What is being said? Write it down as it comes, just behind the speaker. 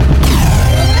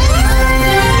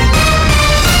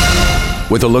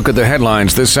With a look at the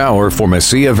headlines this hour for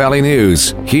Mesilla Valley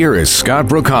News, here is Scott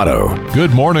Brocato.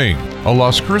 Good morning. A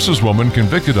Las Cruces woman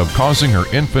convicted of causing her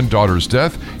infant daughter's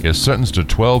death is sentenced to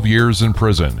 12 years in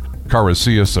prison.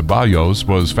 Caricia Ceballos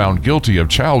was found guilty of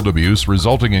child abuse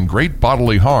resulting in great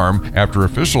bodily harm after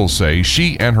officials say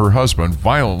she and her husband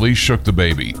violently shook the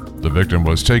baby. The victim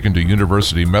was taken to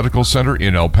University Medical Center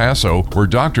in El Paso, where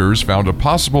doctors found a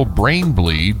possible brain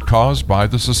bleed caused by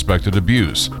the suspected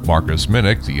abuse. Marcus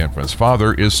Minnick, the infant's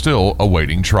father, is still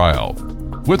awaiting trial.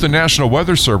 With the National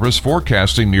Weather Service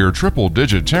forecasting near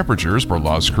triple-digit temperatures for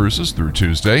Las Cruces through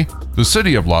Tuesday, the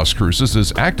city of Las Cruces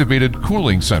has activated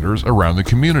cooling centers around the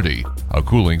community. A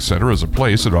cooling center is a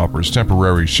place that offers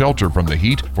temporary shelter from the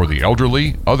heat for the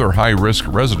elderly, other high-risk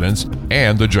residents,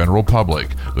 and the general public.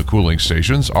 The cooling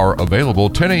stations are available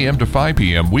 10 a.m. to 5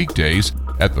 p.m. weekdays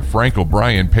at the Frank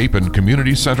O'Brien Papin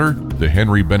Community Center, the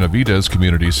Henry Benavides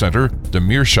Community Center, the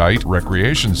Mearshite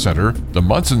Recreation Center, the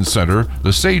Munson Center,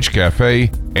 the Sage Cafe,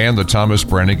 and the Thomas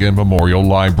Brannigan Memorial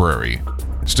Library.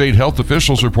 State health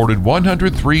officials reported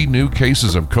 103 new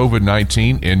cases of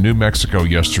COVID-19 in New Mexico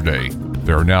yesterday.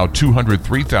 There are now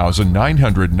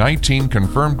 203,919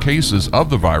 confirmed cases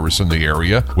of the virus in the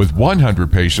area, with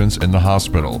 100 patients in the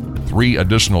hospital. 3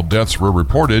 additional deaths were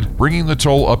reported, bringing the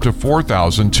toll up to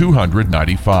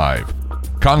 4,295.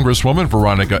 Congresswoman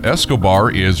Veronica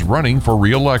Escobar is running for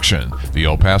re-election. The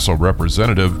El Paso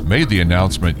representative made the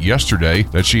announcement yesterday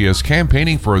that she is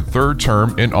campaigning for a third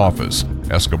term in office.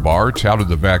 Escobar touted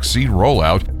the vaccine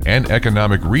rollout and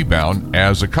economic rebound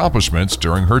as accomplishments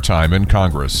during her time in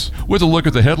Congress. With a look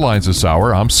at the headlines this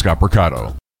hour, I'm Scott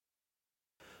Brocato.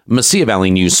 Mesilla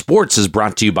Valley News Sports is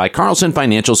brought to you by Carlson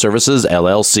Financial Services,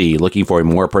 LLC. Looking for a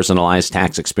more personalized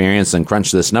tax experience? Then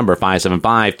crunch this number,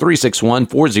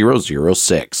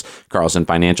 575-361-4006. Carlson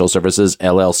Financial Services,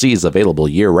 LLC is available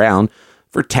year-round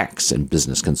for tax and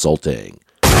business consulting.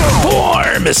 For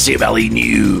Mesilla Valley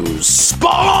News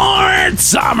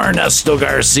Sports, I'm Ernesto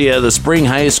Garcia. The spring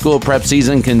high school prep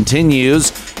season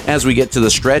continues as we get to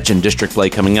the stretch and district play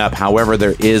coming up. However,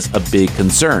 there is a big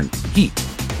concern: heat.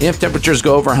 If temperatures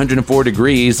go over 104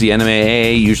 degrees, the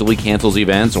NMAA usually cancels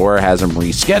events or has them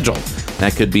rescheduled.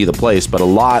 That could be the place, but a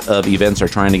lot of events are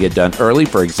trying to get done early.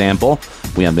 For example,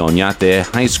 we have the Oñate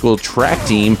High School track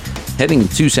team heading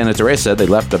to Santa Teresa. They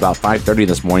left about 5:30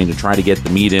 this morning to try to get the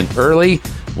meet in early.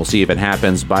 We'll see if it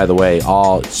happens. By the way,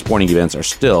 all sporting events are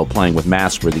still playing with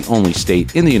masks. We're the only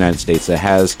state in the United States that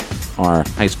has our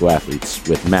high school athletes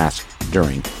with masks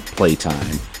during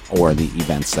playtime or the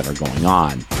events that are going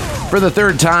on. For the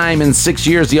third time in 6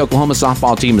 years, the Oklahoma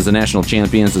softball team is the national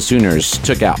champions. The Sooners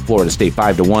took out Florida State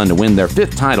 5-1 to win their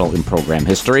 5th title in program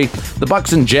history. The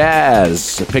Bucks and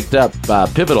Jazz picked up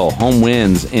pivotal home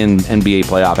wins in NBA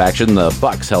playoff action. The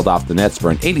Bucks held off the Nets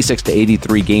for an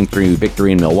 86-83 Game 3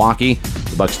 victory in Milwaukee.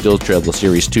 The Bucks still trailed the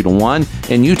series 2-1.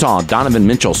 In Utah, Donovan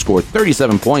Mitchell scored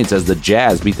 37 points as the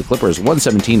Jazz beat the Clippers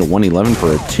 117-111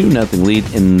 for a 2-0 lead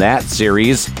in that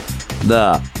series.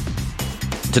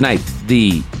 Tonight,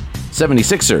 the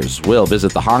 76ers will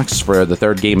visit the Hawks for the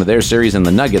third game of their series, and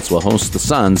the Nuggets will host the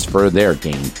Suns for their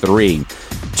Game 3.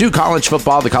 To college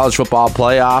football, the college football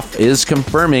playoff is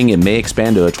confirming it may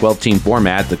expand to a 12-team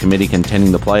format. The committee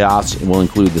contending the playoffs will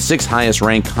include the 6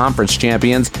 highest-ranked conference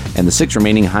champions and the 6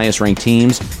 remaining highest-ranked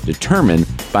teams determined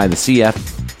by the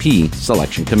CFP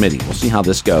selection committee. We'll see how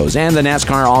this goes. And the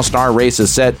NASCAR All-Star race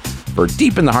is set for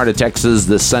deep in the heart of Texas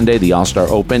this Sunday. The All-Star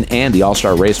Open and the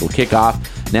All-Star race will kick off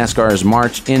NASCAR's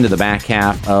march into the back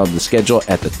half of the schedule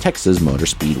at the Texas Motor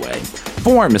Speedway.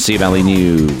 For Mesilla Valley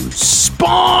News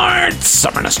Sports,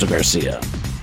 I'm Ernesto Garcia.